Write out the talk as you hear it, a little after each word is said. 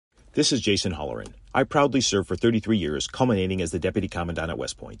This is Jason Holleran. I proudly served for 33 years, culminating as the Deputy Commandant at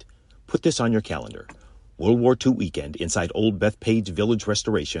West Point. Put this on your calendar. World War II weekend inside Old Bethpage Village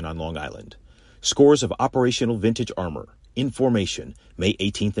Restoration on Long Island. Scores of operational vintage armor, in formation, May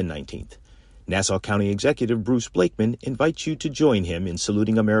 18th and 19th. Nassau County Executive Bruce Blakeman invites you to join him in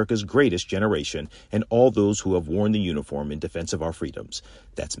saluting America's greatest generation and all those who have worn the uniform in defense of our freedoms.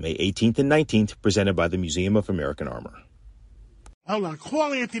 That's May 18th and 19th, presented by the Museum of American Armor. Hold on.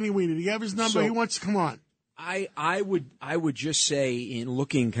 Call Anthony Weiner. Do you have his number? So, he wants to come on. I would just say, in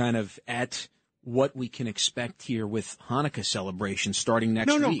looking kind of at what we can expect here with Hanukkah celebration starting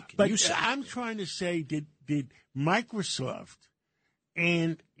next week. But I'm trying to say, did Microsoft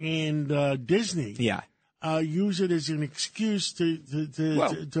and Disney use it as an excuse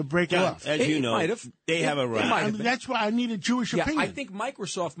to break off? As you know, they have a right. That's why I need a Jewish opinion. I think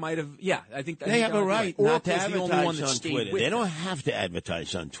Microsoft might have. I think they have a right not to advertise on Twitter. They don't have to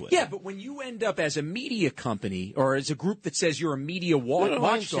advertise on Twitter. Yeah, but when you end up as a media company or as a group that says you're a media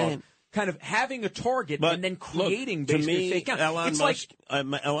watchdog, kind of having a target and then creating basically fake accounts.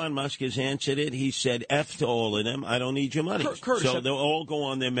 Elon Musk has answered it. He said, F to all of them. I don't need your money. So they'll all go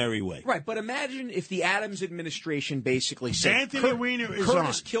on their merry way. Right, but imagine if the Adams administration basically said, Anthony Weiner is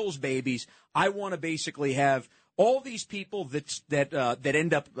Curtis kills babies. I want to basically have all these people that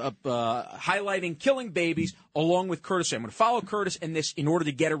end up highlighting killing babies along with Curtis. I'm going to follow Curtis in this in order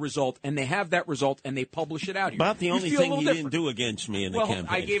to get a result, and they have that result, and they publish it out here. About the only thing he didn't do against me in the campaign.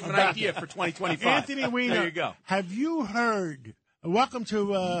 I gave him an idea for 2025. Anthony Weiner, there you go. Have you heard? Welcome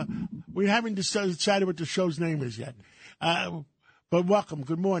to. We haven't decided what the show's name is yet, but welcome.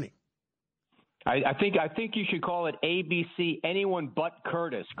 Good morning. I think you should call it ABC. Anyone but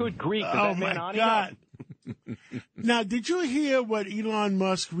Curtis. Good grief! Is that man on God. Now, did you hear what Elon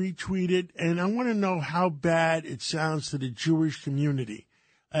Musk retweeted? And I want to know how bad it sounds to the Jewish community.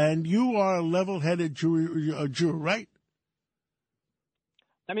 And you are a level-headed Jew, right?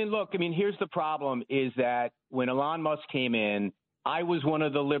 Here's the problem is that when Elon Musk came in, I was one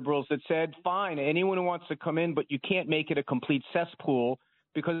of the liberals that said, fine, anyone who wants to come in, but you can't make it a complete cesspool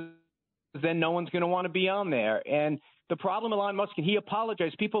because then no one's going to want to be on there. And the problem, Elon Musk, and he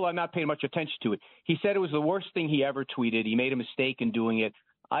apologized. People are not paying much attention to it. He said it was the worst thing he ever tweeted. He made a mistake in doing it.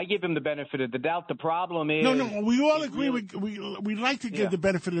 I give him the benefit of the doubt. The problem is... No, we all agree. We like to give the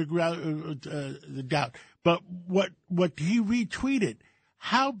benefit of the doubt. But what he retweeted,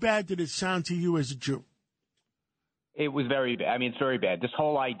 how bad did it sound to you as a Jew? It was very bad. It's very bad. This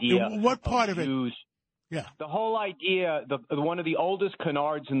whole idea... What part of Jews, Yeah. The whole idea, one of the oldest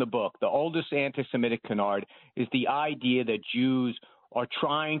canards in the book, the oldest anti-Semitic canard, is the idea that Jews are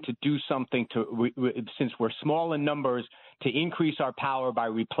trying to do something since we're small in numbers, to increase our power by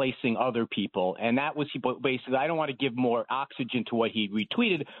replacing other people. And that was basically, I don't want to give more oxygen to what he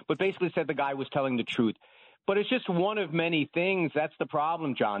retweeted, but basically said the guy was telling the truth. But it's just one of many things. That's the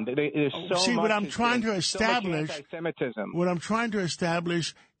problem, John. There's so See, much, what I'm trying to establish, so much anti-Semitism. What I'm trying to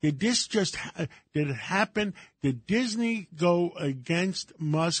establish, did it happen? Did Disney go against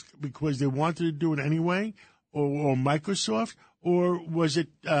Musk because they wanted to do it anyway, or Microsoft, or was it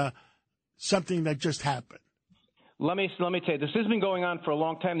something that just happened? Let me tell you, this has been going on for a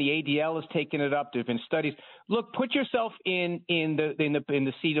long time. The ADL has taken it up. There have been studies. Look, put yourself in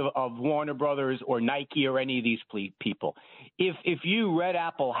the seat of Warner Brothers or Nike or any of these people. If you, Red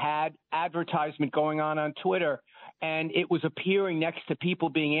Apple, had advertisement going on Twitter and it was appearing next to people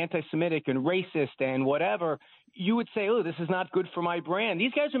being anti-Semitic and racist and whatever, you would say, oh, this is not good for my brand.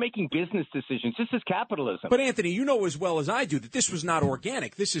 These guys are making business decisions. This is capitalism. But, Anthony, you know as well as I do that this was not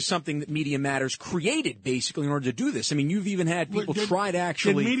organic. This is something that Media Matters created, basically, in order to do this. I mean, you've even had people try to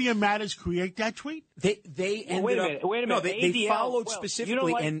actually... Did Media Matters create that tweet? They ended up... Wait a minute. No, they followed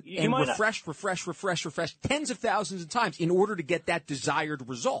specifically and refreshed tens of thousands of times in order to get that desired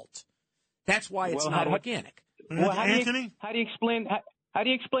result. That's why it's not organic. Anthony? How do you explain... How do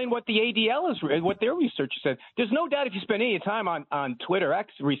you explain what the ADL is, what their research said? There's no doubt if you spend any time on Twitter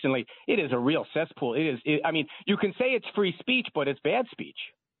X recently, it is a real cesspool. You can say it's free speech, but it's bad speech.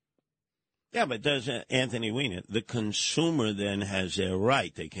 Yeah, but does Anthony Weiner, the consumer then has their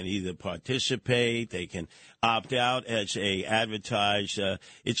right. They can either participate, they can opt out as a advertise.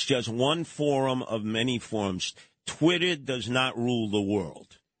 It's just one forum of many forums. Twitter does not rule the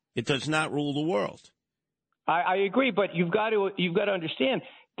world. It does not rule the world. I agree, but you've got to understand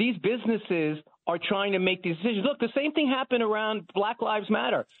these businesses are trying to make these decisions. Look, the same thing happened around Black Lives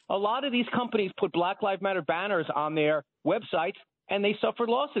Matter. A lot of these companies put Black Lives Matter banners on their websites, and they suffered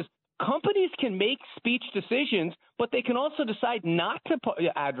losses. companies can make speech decisions, but they can also decide not to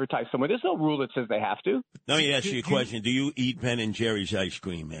advertise somewhere. There's no rule that says they have to. Let me ask you a question. Do you eat Ben and Jerry's ice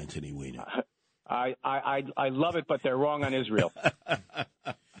cream, Anthony Weiner? I love it, but they're wrong on Israel.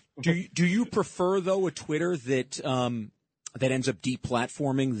 Do you prefer, though, a Twitter that that ends up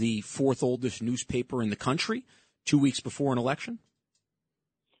deplatforming the fourth oldest newspaper in the country 2 weeks before an election?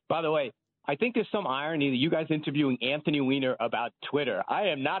 By the way, I think there's some irony that you guys interviewing Anthony Weiner about Twitter. I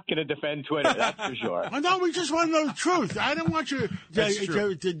am not going to defend Twitter, that's for sure. Well, no, we just want to know the truth. I don't want you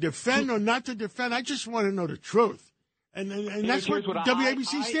to defend or not to defend. I just want to know the truth. And that's what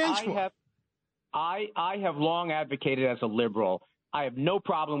WABC stands for. I have long advocated as a liberal. I have no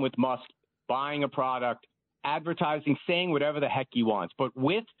problem with Musk buying a product, advertising, saying whatever the heck he wants. But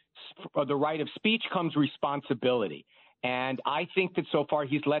with the right of speech comes responsibility. And I think that so far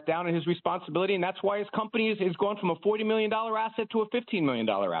he's let down in his responsibility, and that's why his company has gone from a $40 million asset to a $15 million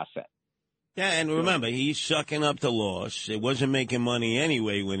asset. Yeah, and remember, he's sucking up the loss. It wasn't making money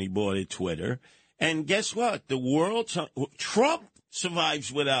anyway when he bought it, Twitter. And guess what? Trump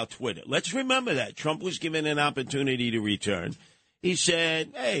survives without Twitter. Let's remember that. Trump was given an opportunity to return. He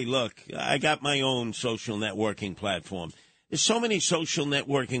said, hey, look, I got my own social networking platform. There's so many social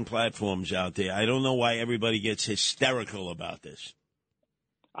networking platforms out there. I don't know why everybody gets hysterical about this.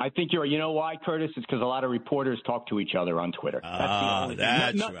 I think you know why, Curtis? It's because a lot of reporters talk to each other on Twitter.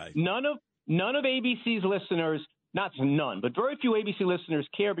 That's right. None of ABC's listeners, not none, but very few ABC listeners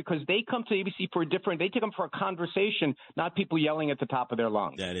care because they come to ABC they take them for a conversation, not people yelling at the top of their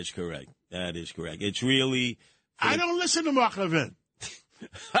lungs. That is correct. It's really. I don't listen to Mark Levin.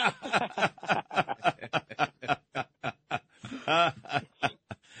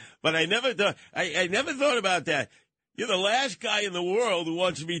 But I never thought about that. You're the last guy in the world who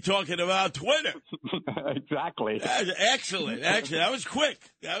wants to be talking about Twitter. Exactly. That's excellent. Actually, that was quick.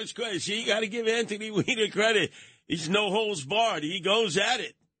 See, you got to give Anthony Weiner credit. He's no holds barred. He goes at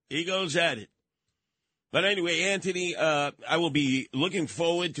it. But anyway, Anthony, I will be looking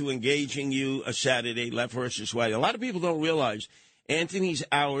forward to engaging you a Saturday, left versus right. A lot of people don't realize Anthony's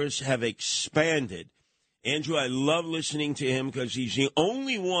hours have expanded. Andrew, I love listening to him because he's the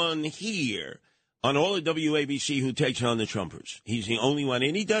only one here on all of WABC who takes on the Trumpers. He's the only one,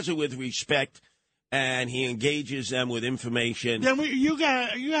 and he does it with respect, and he engages them with information. Then you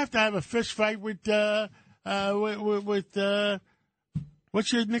have to have a fist fight with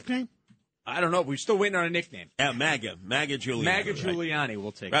what's your nickname? I don't know. We're still waiting on a nickname. MAGA Giuliani. MAGA Giuliani,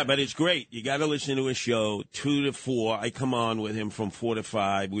 we'll take right, that. But it's great. You got to listen to his show, 2 to 4. I come on with him from 4 to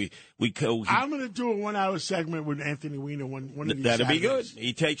 5. I'm going to do a 1 hour segment with Anthony Weiner one of these That'll Saturdays. be good.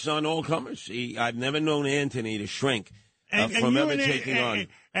 He takes on all comers. I've never known Anthony to shrink and from ever taking on.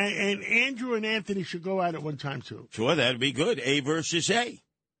 And Andrew and Anthony should go at it one time, too. Sure, that'd be good. A versus A.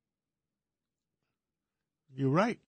 You're right.